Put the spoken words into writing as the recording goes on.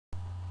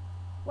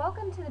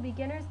Welcome to the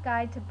Beginner's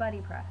Guide to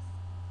BuddyPress.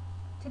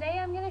 Today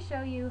I'm going to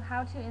show you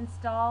how to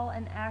install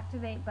and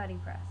activate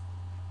BuddyPress.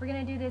 We're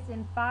going to do this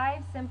in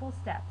 5 simple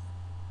steps.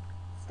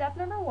 Step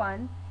number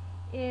 1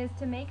 is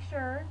to make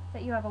sure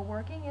that you have a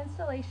working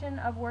installation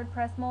of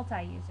WordPress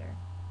multi-user.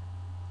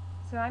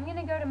 So I'm going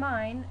to go to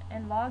mine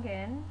and log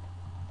in.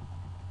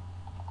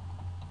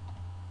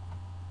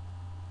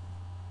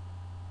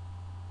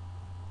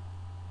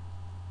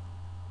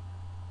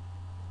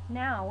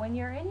 Now, when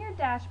you're in your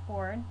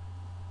dashboard,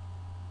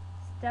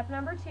 step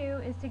number 2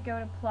 is to go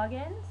to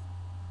Plugins,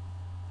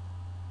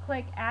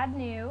 click Add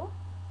New,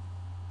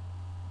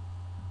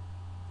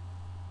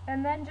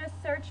 and then just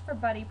search for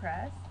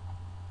BuddyPress.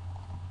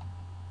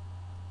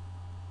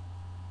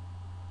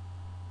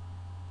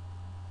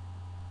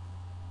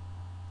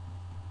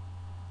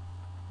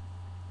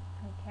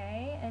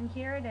 Okay, and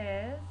here it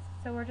is.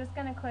 So we're just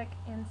going to click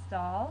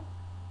Install.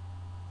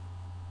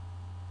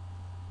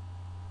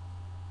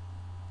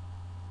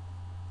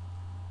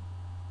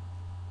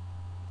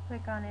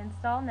 Click on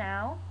Install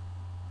Now.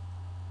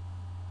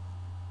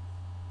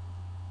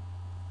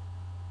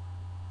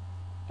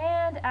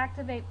 And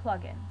activate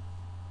plugin.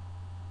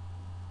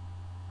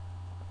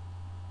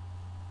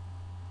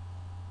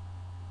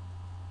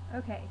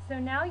 Okay, so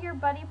now your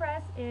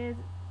BuddyPress is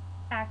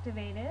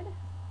activated,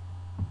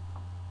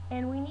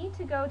 and we need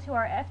to go to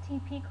our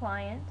FTP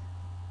client.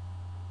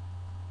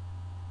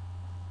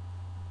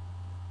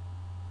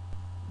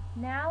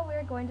 Now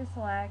we're going to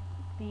select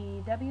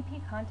the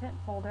WP content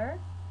folder,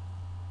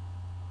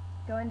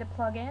 go into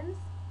Plugins,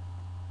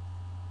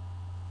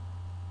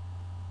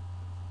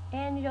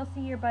 and you'll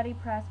see your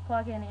BuddyPress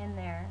plugin in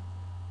there.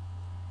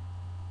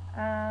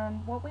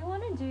 What we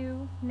want to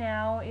do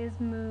now is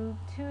move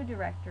 2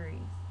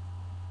 directories.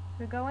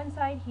 So go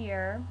inside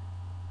here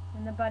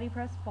in the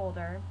BuddyPress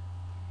folder,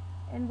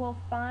 and we'll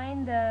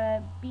find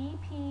the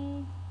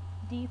BP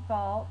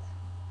default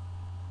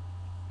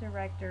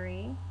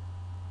directory.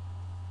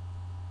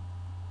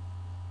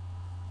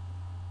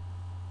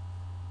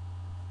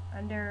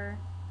 Under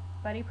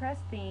BuddyPress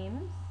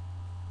themes,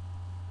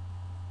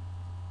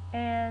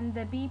 and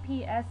the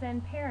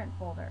BPSN parent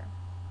folder.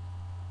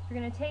 So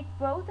we're going to take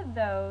both of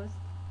those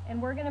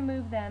and we're going to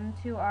move them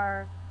to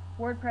our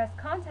WordPress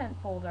content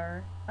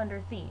folder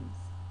under themes.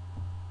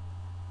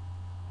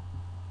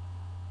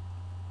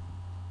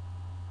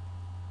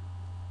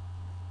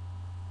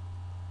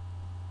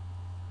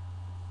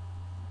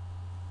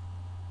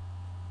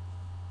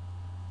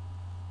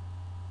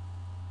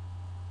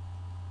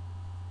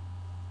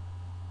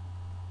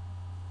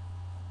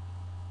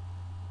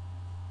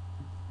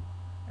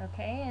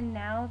 Okay, and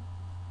now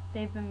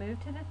they've been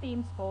moved to the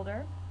themes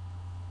folder.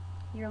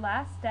 Your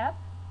last step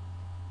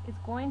is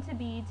going to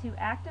be to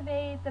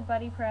activate the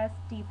BuddyPress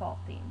default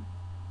theme.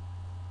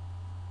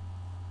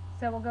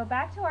 So we'll go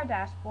back to our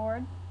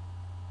dashboard,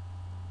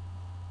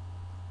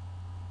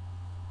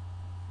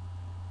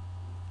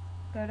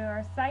 go to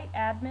our site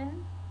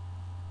admin,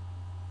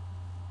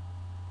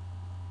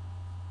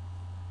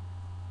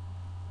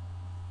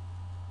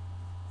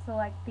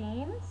 select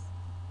themes,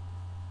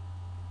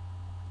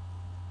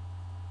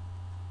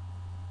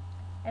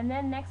 and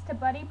then next to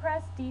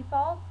BuddyPress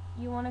default,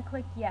 you want to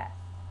click Yes.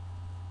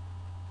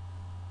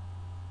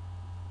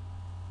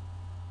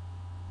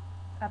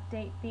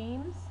 Update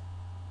themes.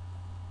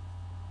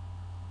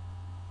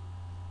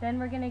 Then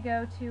we're going to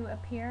go to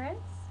Appearance,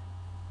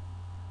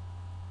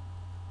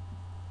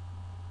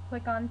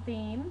 click on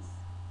Themes,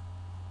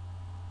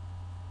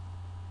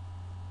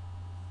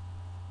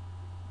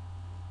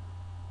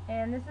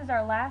 and this is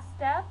our last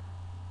step.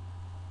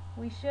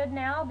 We should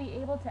now be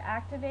able to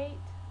activate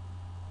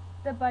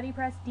the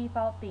BuddyPress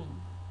default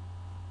theme.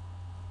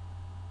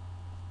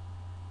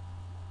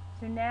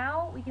 So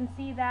now we can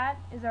see that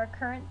is our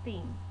current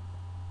theme.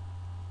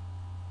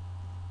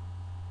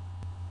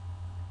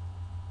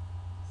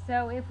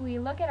 So if we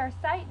look at our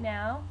site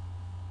now,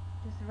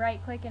 just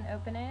right click and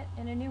open it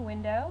in a new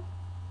window,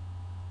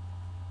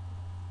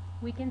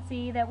 we can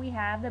see that we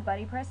have the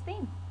BuddyPress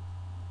theme.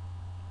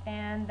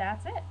 And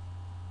that's it.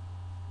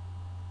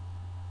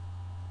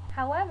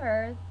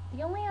 However,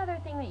 the only other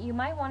thing that you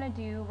might want to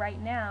do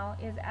right now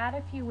is add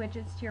a few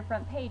widgets to your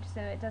front page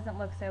so it doesn't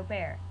look so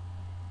bare.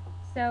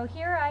 So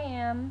here I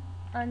am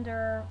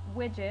under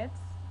Widgets,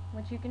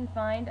 which you can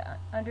find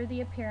under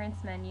the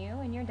Appearance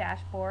menu in your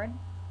dashboard.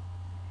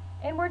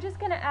 And we're just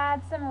going to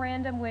add some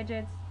random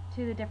widgets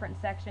to the different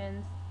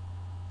sections.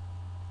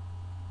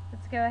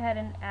 Let's go ahead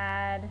and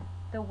add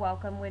the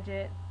Welcome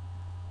widget.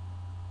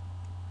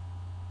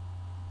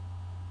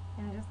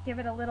 And just give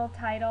it a little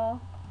title.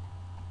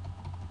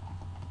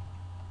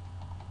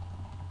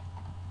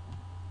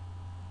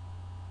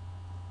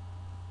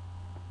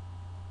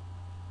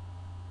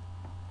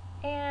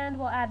 And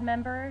we'll add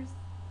members.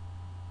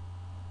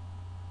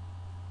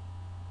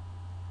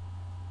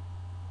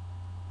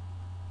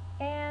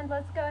 And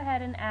let's go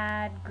ahead and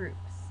add groups.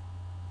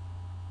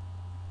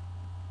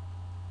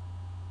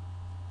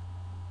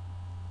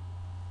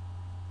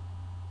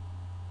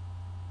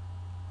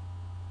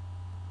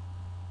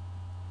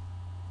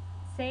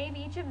 Save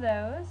each of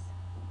those.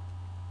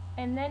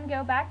 and then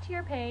go back to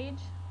your page,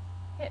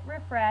 hit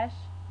refresh,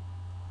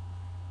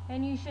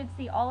 and you should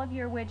see all of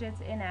your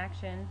widgets in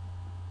action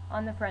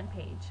on the front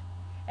page.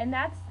 And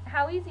that's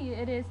how easy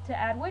it is to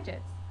add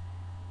widgets.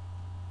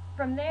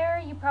 From there,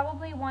 you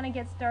probably want to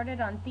get started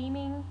on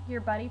theming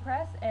your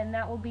BuddyPress, and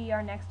that will be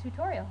our next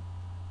tutorial.